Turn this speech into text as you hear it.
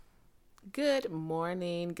Good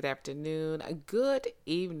morning, good afternoon, good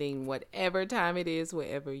evening, whatever time it is,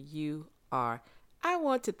 wherever you are. I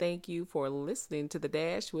want to thank you for listening to The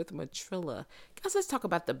Dash with Matrilla. Guys, let's talk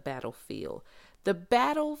about the battlefield. The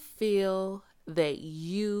battlefield that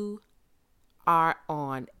you are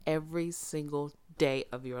on every single day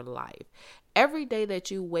of your life. Every day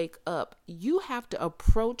that you wake up, you have to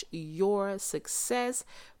approach your success,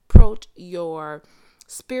 approach your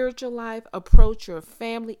spiritual life, approach your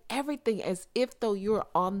family, everything as if though you're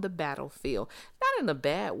on the battlefield. Not in a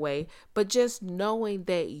bad way, but just knowing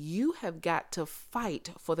that you have got to fight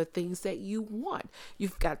for the things that you want.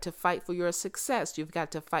 You've got to fight for your success. You've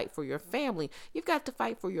got to fight for your family. You've got to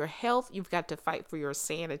fight for your health. You've got to fight for your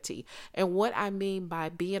sanity. And what I mean by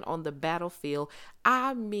being on the battlefield,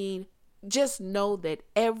 I mean just know that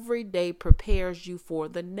every day prepares you for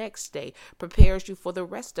the next day, prepares you for the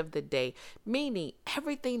rest of the day. Meaning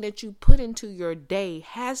everything that you put into your day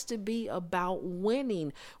has to be about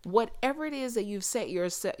winning. Whatever it is that you've set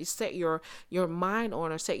your mind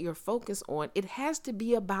on or set your focus on, it has to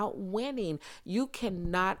be about winning. You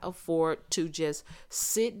cannot afford to just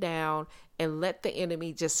sit down and let the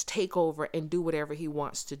enemy just take over and do whatever he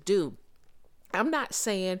wants to do. I'm not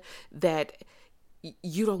saying that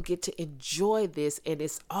you don't get to enjoy this and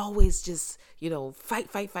it's always just,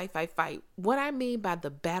 fight. What I mean by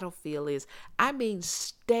the battlefield is, I mean,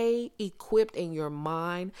 stay equipped in your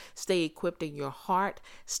mind, stay equipped in your heart,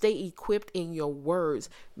 stay equipped in your words,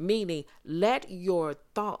 meaning let your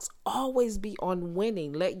thoughts always be on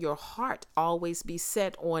winning. Let your heart always be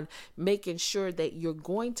set on making sure that you're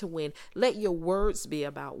going to win. Let your words be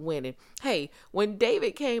about winning. Hey, when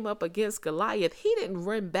David came up against Goliath, he didn't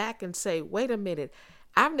run back and say, wait a minute,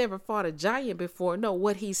 I've never fought a giant before. No,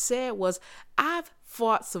 what he said was, I've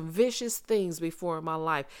fought some vicious things before in my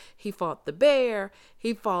life. He fought the bear.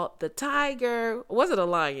 He fought the tiger. Was it a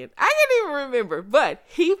lion? I can't even remember, but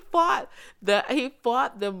he fought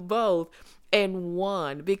them both and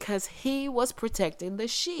won because he was protecting the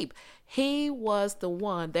sheep. He was the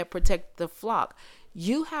one that protected the flock.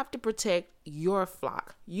 You have to protect your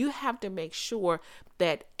flock. You have to make sure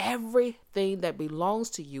that everything that belongs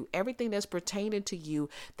to you, everything that's pertaining to you,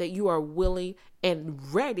 that you are willing and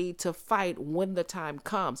ready to fight when the time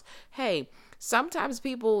comes. Hey, sometimes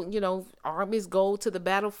people, armies go to the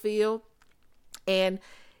battlefield and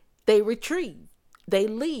they retreat, they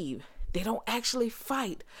leave. They don't actually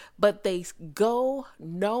fight, but they go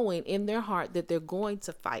knowing in their heart that they're going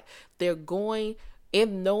to fight. They're going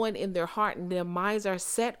in knowing in their heart, and their minds are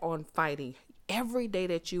set on fighting. Every day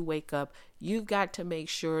that you wake up, you've got to make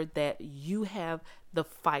sure that you have the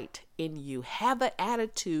fight in you. Have an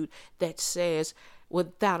attitude that says,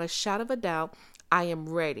 without a shadow of a doubt, I am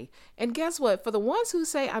ready. And guess what? For the ones who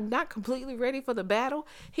say, I'm not completely ready for the battle,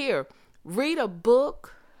 here, read a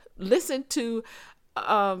book, listen to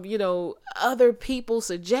other people's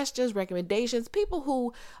suggestions, recommendations, people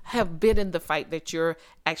who have been in the fight that you're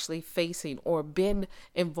actually facing or been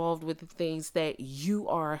involved with the things that you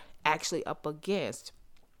are actually up against.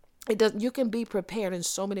 You can be prepared in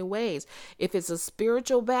so many ways. If it's a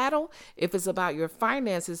spiritual battle, if it's about your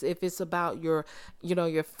finances, if it's about your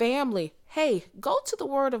family, hey, go to the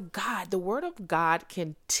Word of God. The Word of God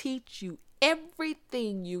can teach you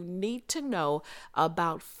everything you need to know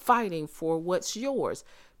about fighting for what's yours.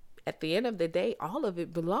 At the end of the day, all of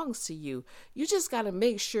it belongs to you. You just got to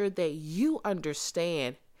make sure that you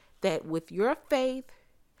understand that with your faith,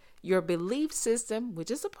 your belief system, which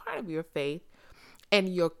is a part of your faith, and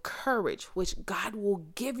your courage, which God will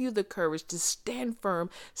give you the courage to stand firm,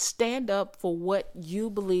 stand up for what you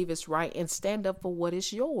believe is right, and stand up for what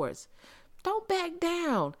is yours. Don't back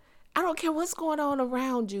down. I don't care what's going on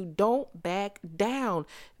around you. Don't back down.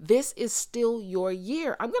 This is still your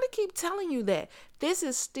year. I'm going to keep telling you that. This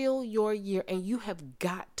is still your year and you have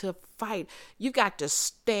got to fight. You got to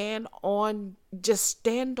stand on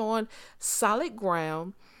solid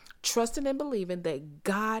ground, trusting and believing that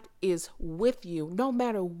God is with you no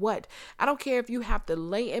matter what. I don't care if you have to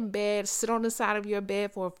lay in bed, sit on the side of your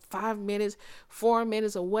bed for 5 minutes, 4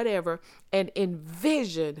 minutes, or whatever, and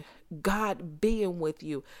envision God being with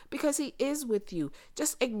you, because he is with you.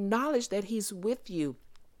 Just acknowledge that he's with you.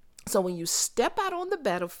 So when you step out on the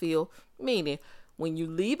battlefield, meaning when you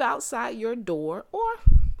leave outside your door, or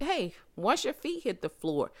hey, once your feet hit the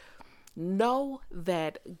floor, know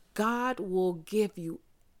that God will give you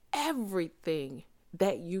everything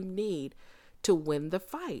that you need to win the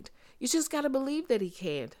fight. You just got to believe that he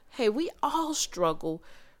can. Hey, we all struggle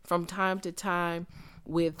from time to time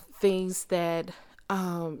with things that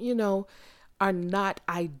are not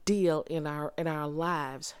ideal in our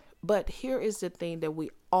lives. But here is the thing that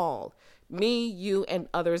we all me, you, and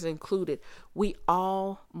others included, we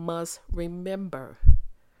all must remember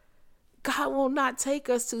God will not take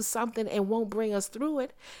us to something and won't bring us through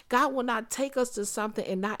it. God will not take us to something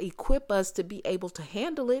and not equip us to be able to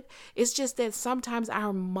handle it. It's just that sometimes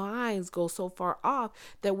our minds go so far off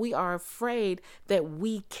that we are afraid that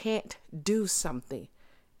we can't do something.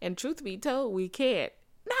 And truth be told, we can't.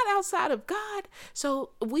 Not outside of God.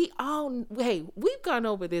 So we've gone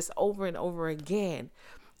over this over and over again.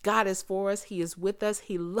 God is for us. He is with us.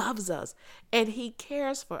 He loves us and he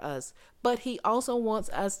cares for us. But he also wants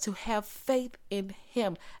us to have faith in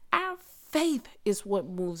him. Our faith is what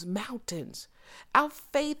moves mountains. Our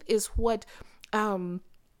faith is what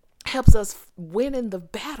helps us win in the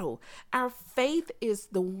battle. Our faith is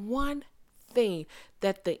the one thing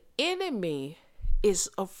that the enemy is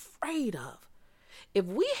afraid of. If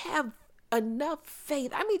we have enough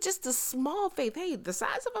faith, I mean, just a small faith, hey, the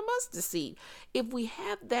size of a mustard seed, if we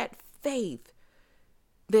have that faith,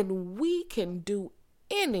 then we can do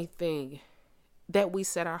anything that we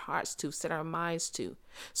set our hearts to, set our minds to.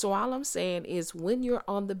 So all I'm saying is when you're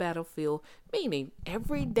on the battlefield, meaning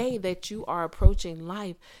every day that you are approaching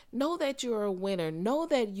life, know that you're a winner. Know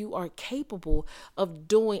that you are capable of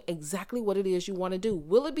doing exactly what it is you want to do.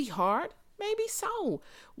 Will it be hard? Maybe so.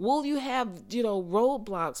 Will you have,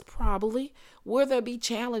 roadblocks? Probably. Will there be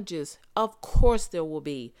challenges? Of course there will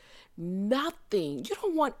be. Nothing. You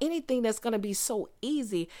don't want anything that's going to be so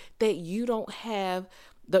easy that you don't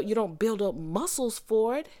build up muscles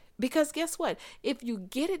for it. Because guess what? If you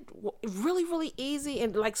get it really, really easy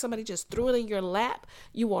and like somebody just threw it in your lap,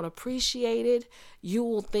 you won't appreciate it. You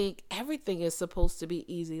will think everything is supposed to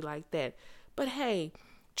be easy like that. But hey,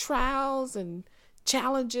 trials and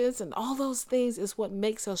challenges and all those things is what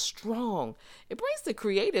makes us strong. It brings the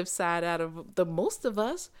creative side out of the most of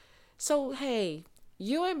us. So, hey,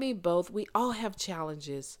 you and me both, we all have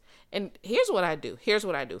challenges. And here's what I do.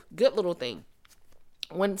 Good little thing.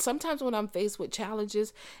 Sometimes when I'm faced with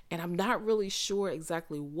challenges and I'm not really sure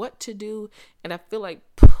exactly what to do and I feel like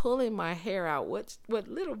pulling my hair out, what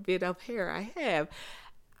little bit of hair I have,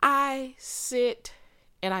 I sit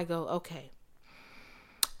and I go, okay,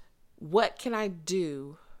 what can I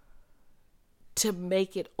do to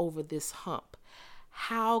make it over this hump?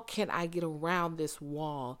 How can I get around this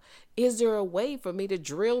wall? Is there a way for me to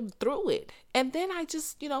drill through it? And then I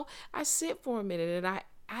just, I sit for a minute and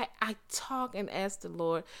I talk and ask the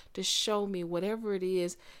Lord to show me whatever it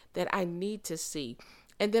is that I need to see.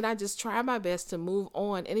 And then I just try my best to move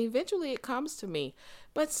on. And eventually it comes to me.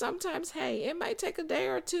 But sometimes, hey, it might take a day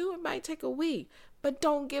or two. It might take a week. But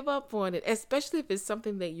don't give up on it, especially if it's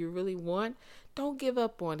something that you really want. Don't give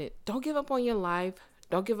up on it. Don't give up on your life.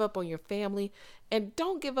 Don't give up on your family. And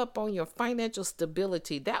don't give up on your financial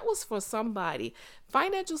stability. That was for somebody.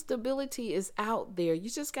 Financial stability is out there.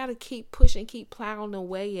 You just got to keep pushing, keep plowing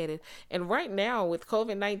away at it. And right now with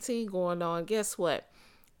COVID-19 going on, guess what?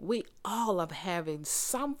 We all are having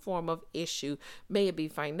some form of issue. May it be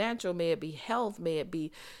financial, may it be health, may it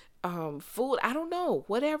be food, I don't know,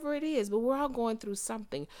 whatever it is, but we're all going through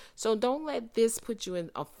something. So don't let this put you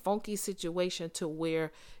in a funky situation to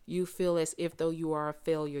where you feel as if though you are a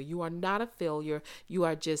failure. You are not a failure. You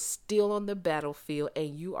are just still on the battlefield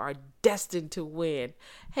and you are destined to win.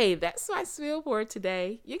 Hey, that's my spiel for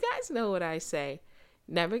today. You guys know what I say.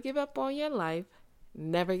 Never give up on your life.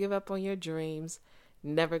 Never give up on your dreams.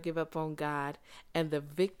 Never give up on God. And the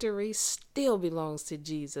victory still belongs to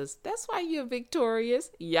Jesus. That's why you're victorious.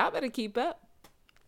 Y'all better keep up.